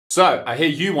So, I hear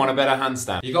you want a better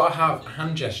handstand. You gotta have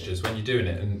hand gestures when you're doing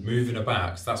it and moving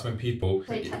about, so that's when people...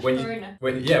 when you're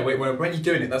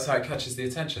doing it, that's how it catches the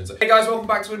attention. So, hey guys, welcome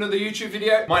back to another YouTube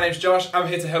video. My name's Josh, I'm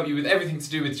here to help you with everything to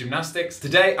do with gymnastics.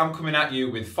 Today, I'm coming at you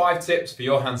with 5 tips for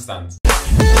your handstands.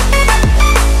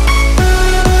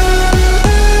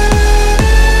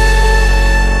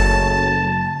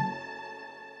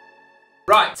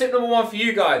 Right, tip number 1 for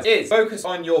you guys is focus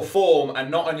on your form and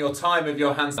not on your time of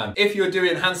your handstand. If you're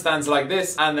doing handstands like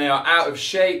this and they are out of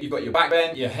shape, you've got your back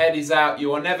bent, your head is out,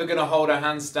 you are never gonna hold a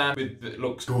handstand that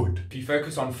looks good. If you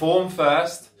focus on form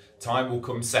first, time will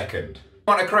come second. If you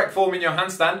want a correct form in your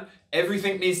handstand,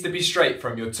 everything needs to be straight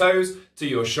from your toes to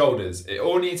your shoulders. It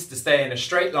all needs to stay in a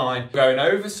straight line. Going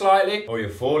over slightly or you're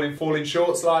falling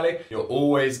short slightly, you're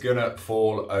always gonna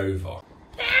fall over.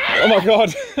 Oh my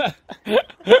God.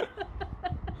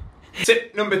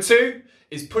 Tip number 2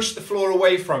 is push the floor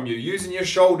away from you. Using your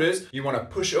shoulders, you want to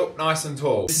push up nice and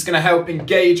tall. This is going to help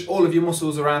engage all of your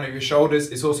muscles around your shoulders.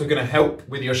 It's also going to help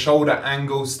with your shoulder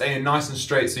angle staying nice and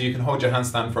straight so you can hold your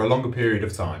handstand for a longer period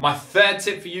of time. My 3rd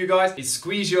tip for you guys is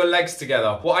squeeze your legs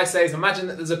together. What I say is imagine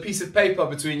that there's a piece of paper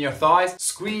between your thighs.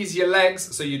 Squeeze your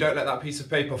legs so you don't let that piece of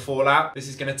paper fall out. This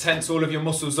is going to tense all of your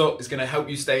muscles up. It's going to help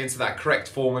you stay into that correct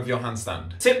form of your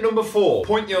handstand. Tip number 4,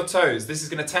 point your toes. This is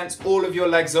going to tense all of your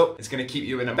legs up. It's going to keep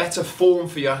you in a better form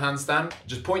for your handstand.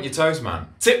 Just point your toes, man.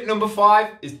 Tip number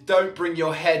 5 is don't bring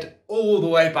your head all the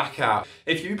way back out.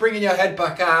 If you're bringing your head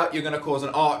back out, you're going to cause an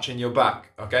arch in your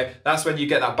back, okay? That's when you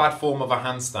get that bad form of a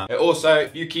handstand. It also,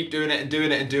 if you keep doing it and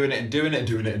doing it and doing it and doing it and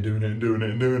doing it and doing it and doing it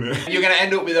and doing it, you're going to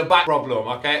end up with a back problem,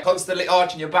 okay? Constantly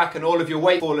arching your back and all of your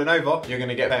weight falling over, you're going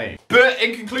to get pain. But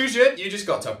in conclusion, you just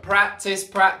got to practice,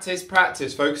 practice,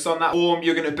 practice. Focus on that form.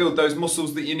 You're going to build those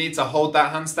muscles that you need to hold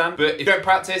that handstand. But if you don't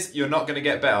practice, you're not going to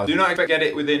get better. Do not expect to get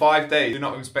it within 5 days. Do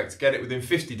not expect to get it within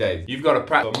 50 days. You've got to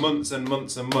practice for months and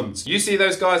months and months. You see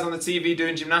those guys on the TV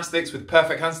doing gymnastics with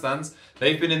perfect handstands.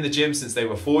 They've been in the gym since they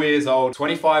were 4 years old,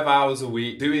 25 hours a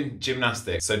week doing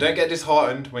gymnastics. So don't get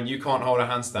disheartened when you can't hold a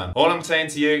handstand. All I'm saying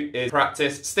to you is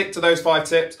practice, stick to those 5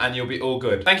 tips and you'll be all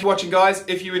good. Thank you for watching, guys.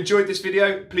 If you enjoyed this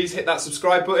video, please hit that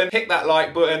subscribe button, hit that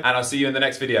like button, and I'll see you in the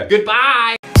next video.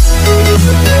 Goodbye!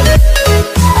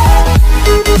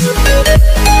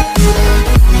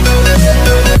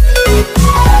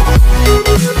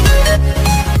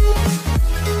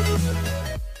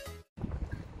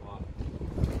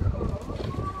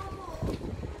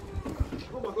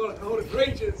 Oh my God, I can hold it for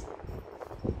ages.